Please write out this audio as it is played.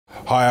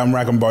Hi, I'm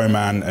Rag and Bone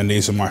Man, and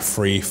these are my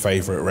 3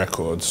 favourite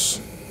records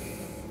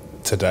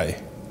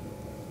today.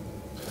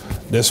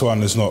 This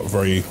one is not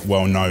very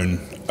well known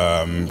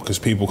because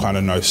people kind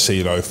of know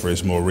CeeLo for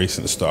his more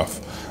recent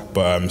stuff,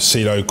 but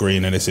CeeLo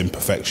Green and His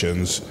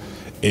Imperfections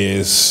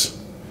is,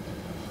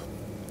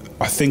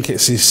 I think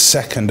it's his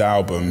 2nd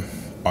album.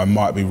 I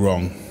might be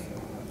wrong.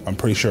 I'm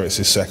pretty sure it's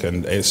his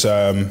 2nd. It's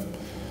I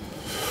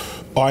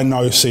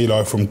know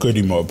CeeLo from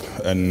Goodie Mob,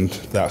 and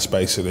that's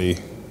basically,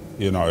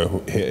 you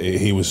know,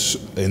 he was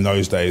in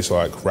those days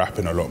like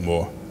rapping a lot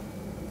more,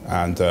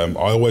 and I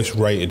always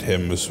rated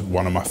him as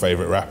one of my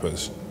favourite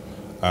rappers,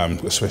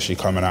 especially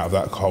coming out of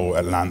that whole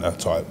Atlanta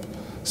type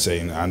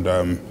scene. And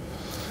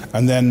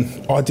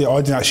then I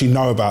didn't actually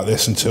know about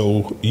this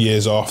until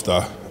years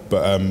after,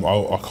 but I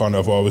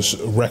was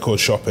record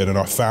shopping and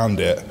I found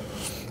it,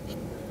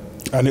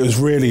 and it was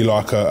really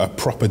like a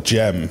proper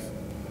gem.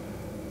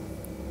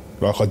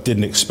 Like, I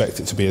didn't expect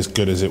it to be as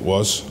good as it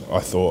was, I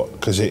thought,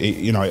 because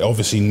it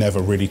obviously never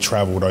really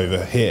travelled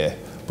over here,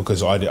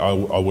 because I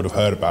would have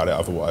heard about it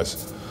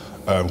otherwise.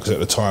 Because at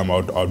the time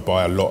I'd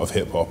buy a lot of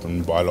hip hop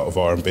and buy a lot of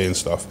R&B and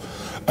stuff.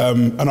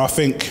 And I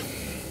think,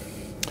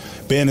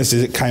 being as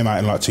it came out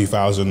in like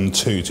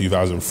 2002,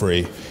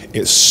 2003,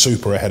 it's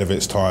super ahead of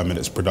its time in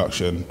its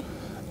production.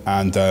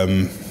 And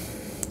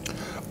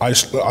I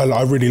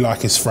really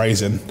like his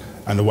phrasing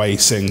and the way he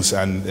sings,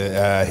 and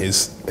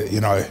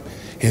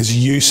his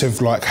use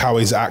of like how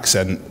his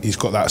accent, he's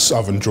got that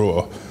southern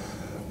drawl,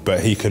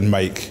 but he can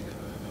make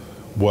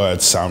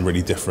words sound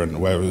really different,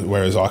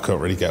 whereas I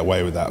can't really get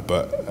away with that.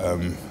 But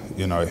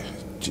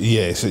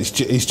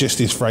it's just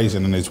his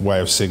phrasing and his way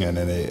of singing,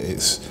 and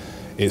it's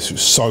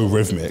so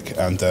rhythmic,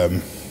 and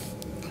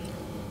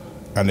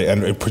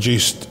it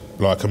produced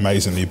like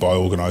amazingly by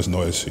Organised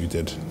Noise, who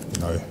did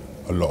a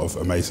lot of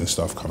amazing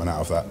stuff coming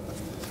out of that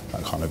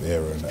kind of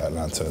era in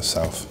Atlanta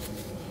South.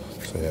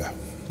 So yeah.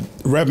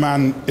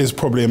 Redman is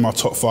probably in my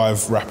top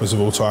 5 rappers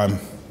of all time.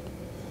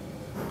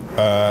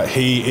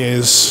 He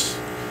is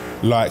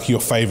like your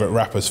favourite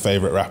rapper's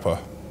favourite rapper.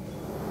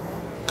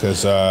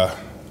 Because, I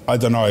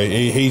don't know,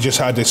 he just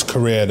had this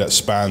career that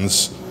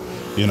spans,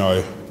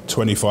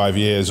 25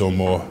 years or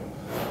more.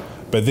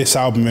 But this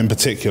album in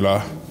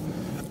particular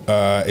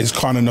is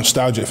kind of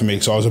nostalgic for me,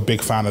 because I was a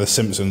big fan of The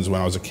Simpsons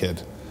when I was a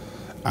kid.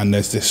 And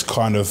there's this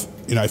kind of,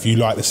 if you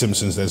like The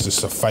Simpsons, there's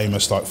this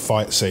famous like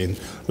fight scene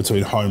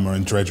between Homer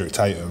and Dredrick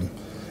Tatum,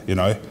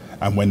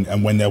 and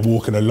when they're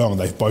walking along,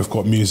 they've both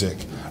got music.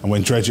 And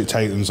when Dredrick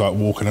Tatum's like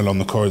walking along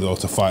the corridor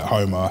to fight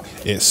Homer,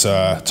 it's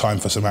time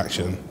for some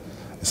action.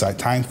 It's like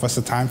time for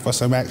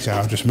some action.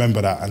 I just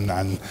remember that,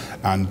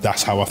 and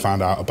that's how I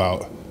found out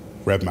about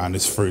Redman,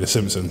 is through The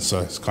Simpsons.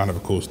 So it's kind of a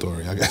cool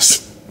story, I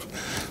guess.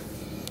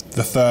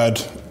 The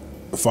 3rd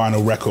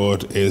final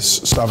record is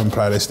Southern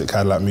Playalistic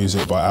Cadillac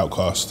Music by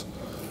Outkast.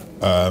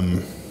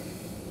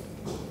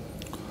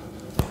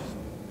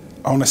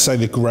 I want to say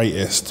the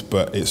greatest,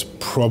 but it's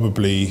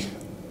probably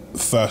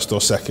 1st or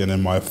 2nd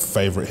in my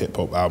favourite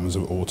hip-hop albums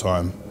of all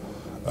time.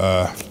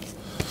 I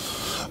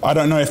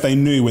don't know if they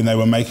knew when they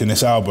were making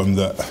this album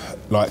that,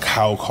 like,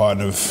 how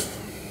kind of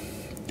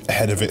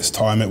ahead of its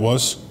time it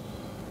was,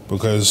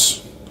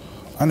 because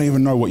I don't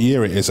even know what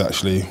year it is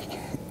actually.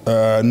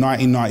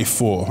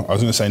 1994, I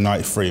was going to say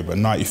 93, but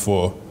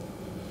 94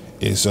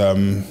 is, I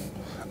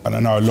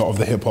don't know, a lot of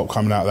the hip hop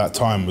coming out at that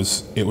time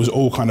was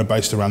all kind of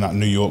based around that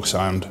New York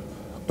sound.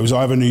 It was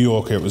either New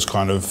York or it was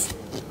kind of,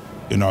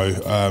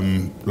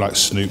 like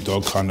Snoop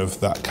Dogg, kind of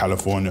that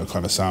California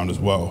kind of sound as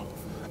well.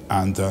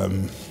 And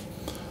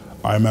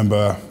I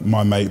remember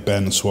my mate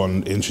Ben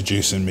Swan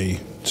introducing me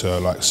to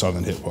like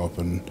Southern hip hop,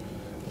 and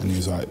he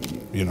was like,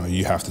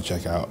 you have to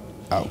check out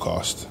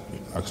Outkast,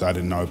 because I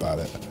didn't know about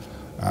it.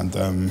 And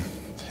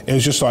it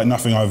was just like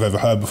nothing I've ever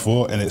heard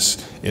before, and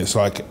it's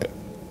like,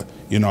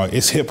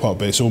 it's hip hop,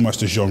 but it's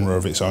almost a genre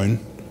of its own.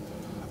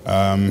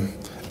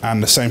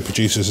 And the same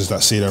producers as that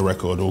CeeLo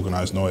record,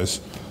 Organised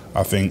Noise.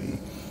 I think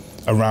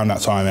around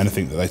that time,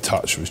 anything that they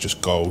touched was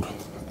just gold.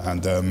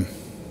 And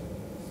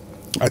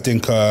I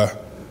think, I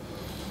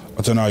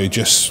don't know,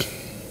 just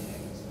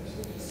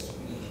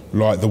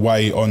like the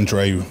way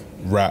Andre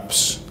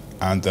raps,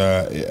 and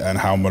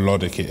how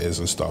melodic it is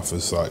and stuff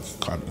has like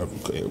kind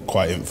of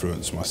quite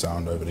influenced my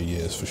sound over the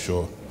years, for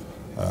sure.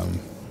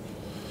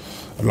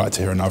 I'd like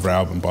to hear another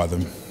album by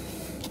them,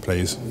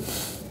 please.